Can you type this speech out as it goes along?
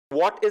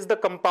what is the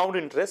compound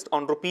interest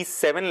on rupees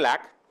 7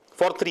 lakh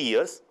for 3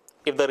 years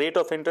if the rate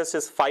of interest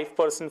is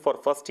 5% for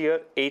first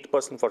year,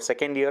 8% for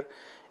second year,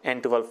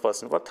 and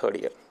 12% for third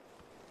year,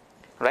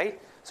 right?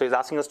 So he's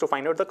asking us to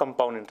find out the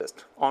compound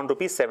interest on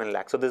rupees 7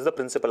 lakh. So this is the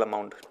principal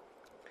amount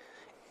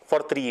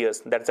for 3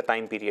 years. That's the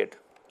time period,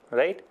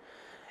 right?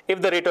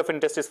 If the rate of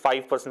interest is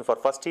 5% for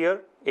first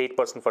year,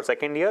 8% for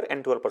second year,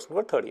 and 12%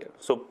 for third year.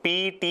 So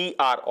P, T,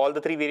 R, all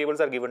the three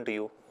variables are given to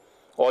you.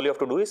 All you have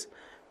to do is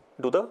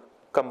do the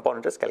compound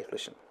interest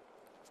calculation.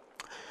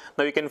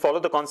 Now you can follow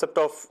the concept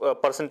of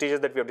percentages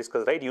that we have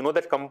discussed, right? You know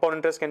that compound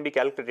interest can be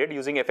calculated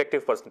using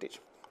effective percentage,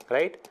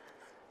 right?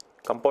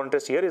 Compound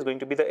interest here is going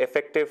to be the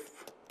effective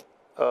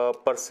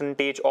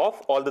percentage of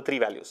all the three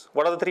values.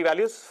 What are the three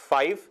values?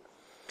 5,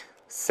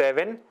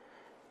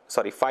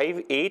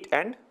 8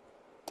 and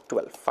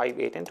 12. 5,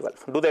 8 and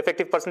 12. Do the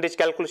effective percentage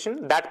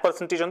calculation. That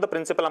percentage on the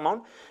principal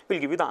amount will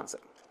give you the answer.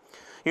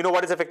 You know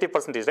what is effective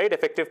percentage, right?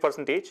 Effective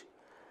percentage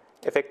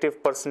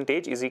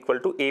is equal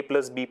to A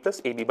plus B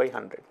plus AB by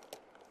 100.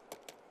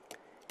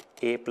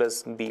 A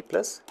plus B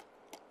plus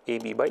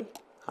AB by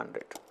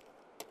 100.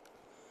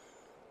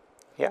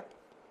 Yeah.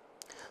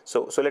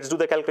 So let's do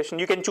the calculation.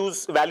 You can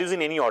choose values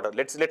in any order.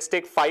 Let's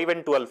take 5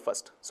 and 12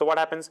 first. So what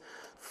happens?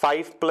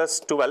 5 plus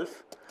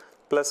 12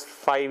 plus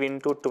 5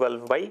 into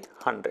 12 by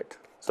 100.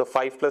 So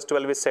 5 plus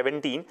 12 is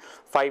 17.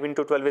 5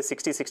 into 12 is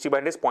 60. 60 by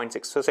 100 is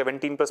 0.6. So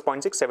 17 plus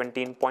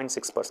 0.6,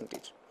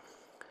 17.6%.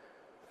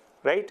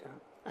 Right?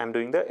 I'm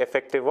doing the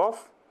effective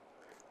of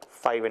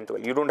 5 and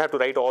 12. You don't have to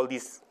write all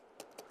these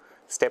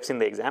steps in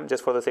the exam.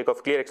 Just for the sake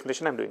of clear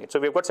explanation, I'm doing it. So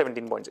we've got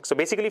 17.6. So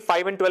basically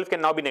 5 and 12 can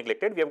now be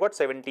neglected. We have got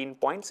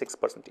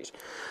 17.6%.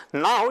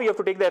 Now you have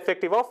to take the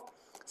effective of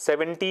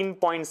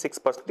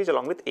 17.6%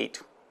 along with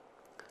 8.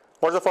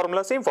 What's the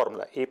formula? Same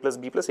formula. A plus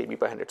B plus AB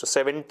by 100. So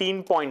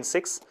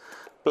 17.6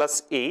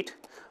 plus 8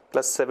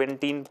 plus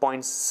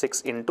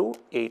 17.6 into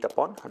 8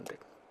 upon 100.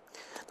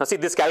 Now see,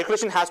 this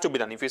calculation has to be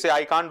done. If you say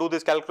I can't do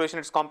this calculation,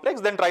 it's complex,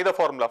 then try the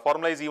formula.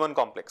 Formula is even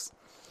complex,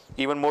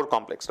 even more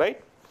complex,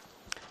 right?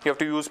 You have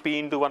to use P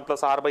into 1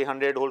 plus R by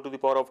 100 whole to the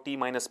power of T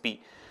minus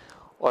P.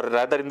 Or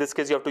rather in this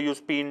case, you have to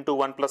use P into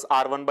 1 plus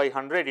R1 by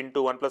 100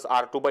 into 1 plus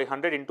R2 by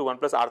 100 into 1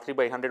 plus R3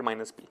 by 100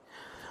 minus P.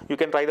 You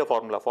can try the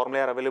formula.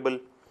 Formula are available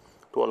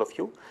to all of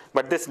you.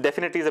 But this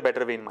definitely is a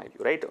better way in my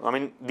view, right? I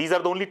mean, these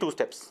are the only two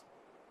steps.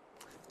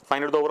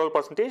 Find out the overall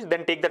percentage,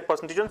 then take that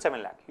percentage on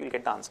 7 lakh. You will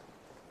get the answer.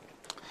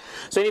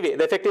 So anyway,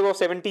 the effective of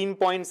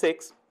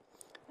 17.6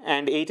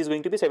 and 8 is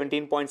going to be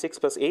 17.6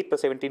 plus 8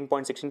 plus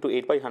 17.6 into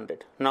 8 by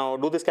 100. Now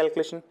do this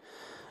calculation.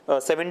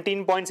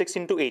 17.6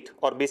 into 8,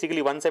 or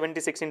basically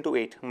 176 into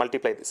 8.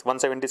 Multiply this.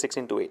 176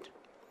 into 8.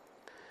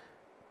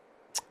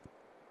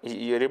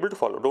 You're able to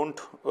follow. Don't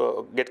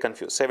get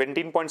confused.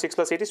 17.6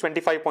 plus 8 is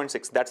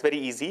 25.6. That's very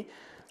easy.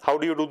 How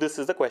do you do this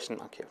is the question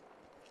mark here.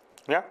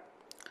 Yeah.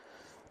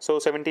 So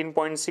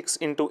 17.6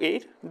 into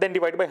 8, then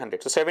divide by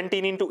 100. So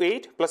 17 into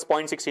 8 plus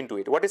 0.6 into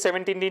 8. What is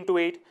 17 into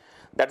 8?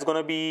 That's going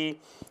to be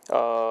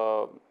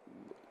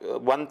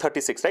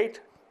 136, right?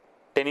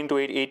 10 into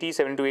 8, 80,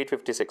 7 into 8,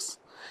 56.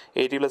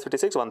 80 plus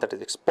 56,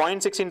 136.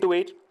 0.6 into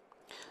 8.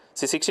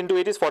 See, 6 into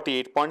 8 is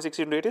 48. 0.6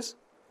 into 8 is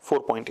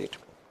 4.8.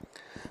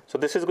 So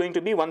this is going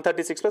to be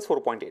 136 plus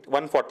 4.8,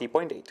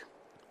 140.8.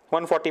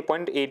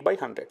 140.8 by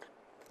 100.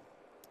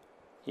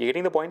 You're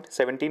getting the point?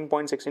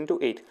 17.6 into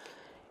 8.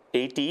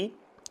 80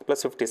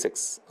 plus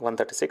 56,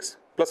 136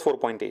 plus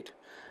 4.8,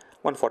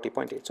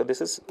 140.8. So this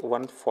is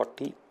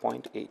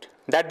 140.8.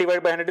 That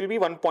divided by 100 will be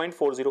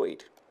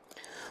 1.408.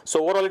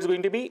 So overall it's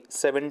going to be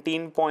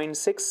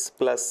 17.6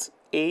 plus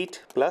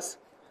 8 plus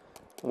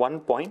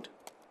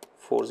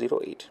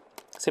 1.408.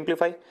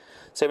 Simplify.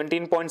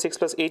 17.6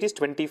 plus 8 is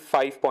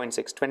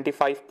 25.6.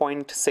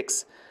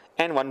 25.6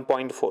 and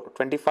 1.4.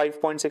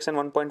 25.6 and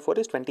 1.4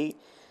 is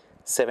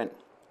 27.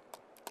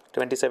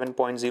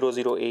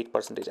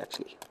 27.008%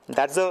 actually.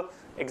 That's the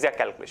exact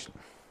calculation.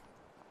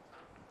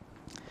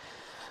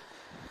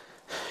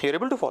 You're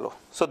able to follow.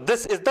 So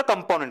this is the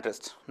compound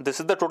interest. This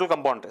is the total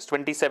compound interest.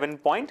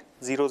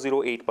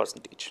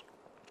 27.008%.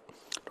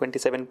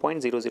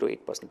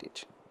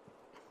 27.008%.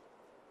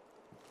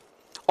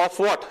 Of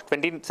what?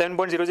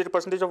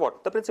 27.00% of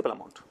what? The principal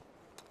amount.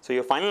 So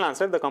your final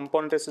answer, the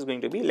compound interest is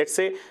going to be, let's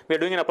say we are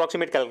doing an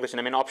approximate calculation.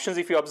 I mean, options,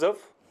 if you observe,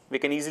 we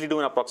can easily do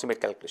an approximate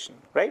calculation,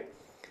 right?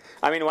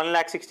 I mean,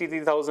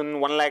 1,63,000,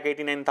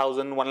 1,89,000,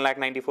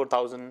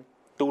 1,94,000,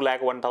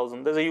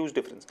 2,01,000. There's a huge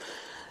difference.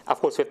 Of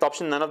course, with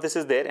option, none of this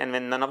is there, and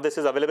when none of this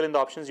is available in the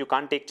options, you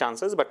can't take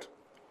chances. But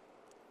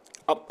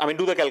I mean,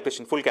 do the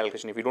calculation, full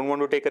calculation. If you don't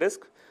want to take a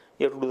risk,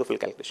 you have to do the full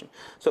calculation.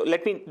 So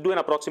let me do an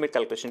approximate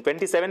calculation.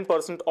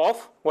 27%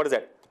 of what is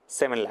that?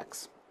 7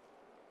 lakhs.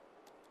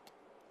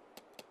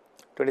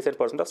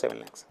 27% of 7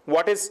 lakhs.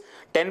 What is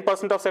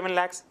 10% of 7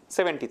 lakhs?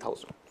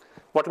 70,000.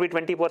 What will be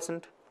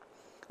 20%?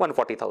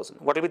 140,000.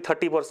 What will be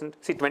 30%?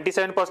 See,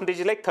 27%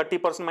 is like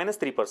 30% minus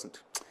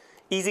 3%.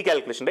 Easy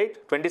calculation, right?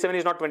 27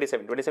 is not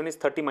 27. 27 is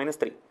 30 minus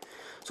 3.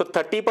 So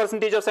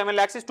 30% of 7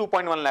 lakhs is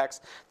 2.1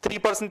 lakhs.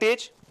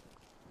 3%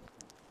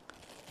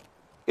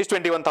 is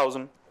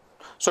 21,000.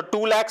 So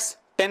 2 lakhs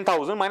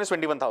 10,000 minus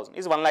 21,000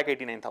 is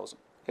 1,89,000.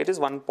 It is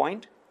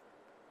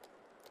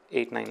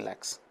 1.89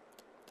 lakhs.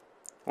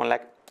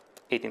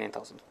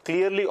 1,89,000.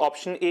 Clearly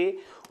option A,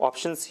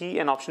 option C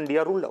and option D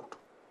are ruled out.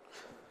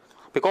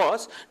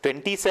 Because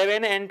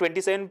 27 and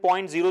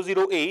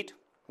 27.008,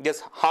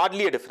 there's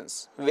hardly a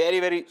difference. Very,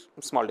 very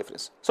small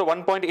difference. So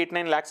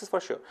 1.89 lakhs is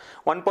for sure.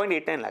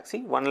 1.89 lakhs,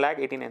 see,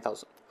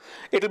 1,89,000.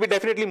 It will be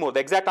definitely more.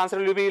 The exact answer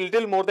will be a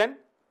little more than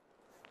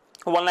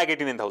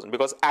 1,89,000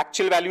 because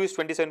actual value is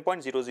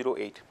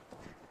 27.008.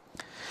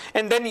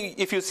 And then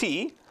if you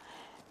see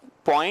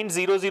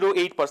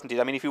 0.008 percentage,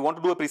 I mean, if you want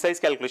to do a precise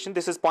calculation,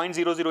 this is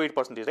 0.008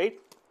 percentage, right?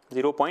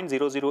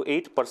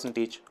 0.008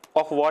 percentage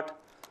of what?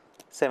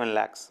 7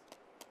 lakhs.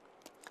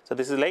 So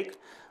this is like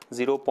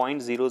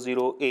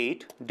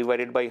 0.008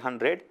 divided by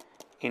 100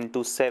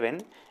 into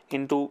 7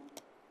 into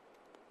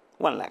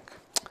 1 lakh.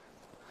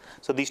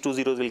 So these two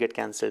zeros will get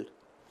cancelled.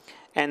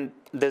 And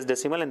this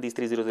decimal and these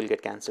three zeros will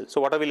get cancelled.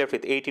 So what are we left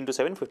with? 8 into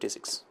 7,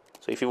 56.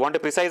 So if you want a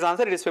precise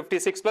answer, it is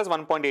 56 plus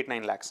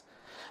 1.89 lakhs,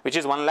 which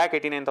is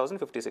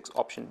 1,89,056,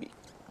 option B.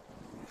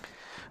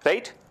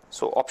 Right?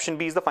 So option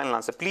B is the final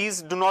answer.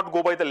 Please do not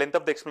go by the length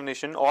of the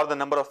explanation or the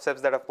number of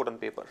steps that I've put on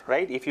paper.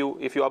 Right? If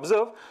you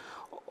observe,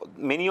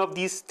 many of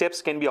these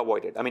steps can be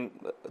avoided. I mean,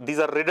 these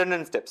are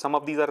redundant steps. Some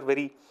of these are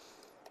very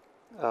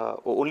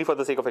only for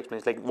the sake of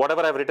explanation. Like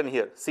whatever I've written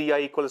here,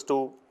 CI equals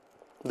to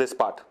this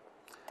part,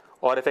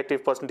 or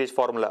effective percentage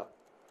formula,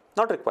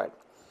 not required.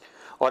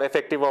 Or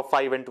effective of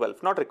 5 and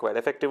 12, not required.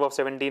 Effective of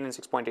 17 and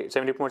 6.8,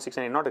 70.6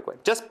 and 8, not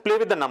required. Just play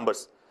with the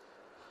numbers.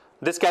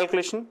 This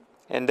calculation,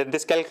 and then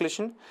this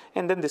calculation,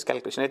 and then this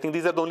calculation. I think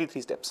these are the only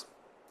 3 steps.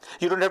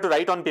 You don't have to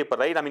write on paper,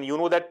 right? I mean, you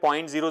know that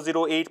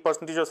 0.008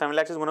 percentage of 7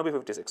 lakhs is going to be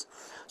 56.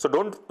 So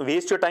don't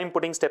waste your time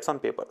putting steps on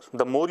paper.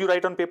 The more you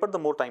write on paper, the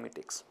more time it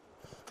takes.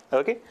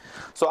 Okay?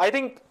 So I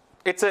think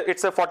it's a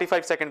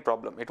 45-second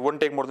problem. It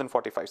won't take more than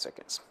 45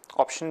 seconds.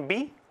 Option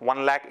B,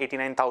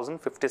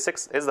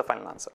 1,89,056 is the final answer.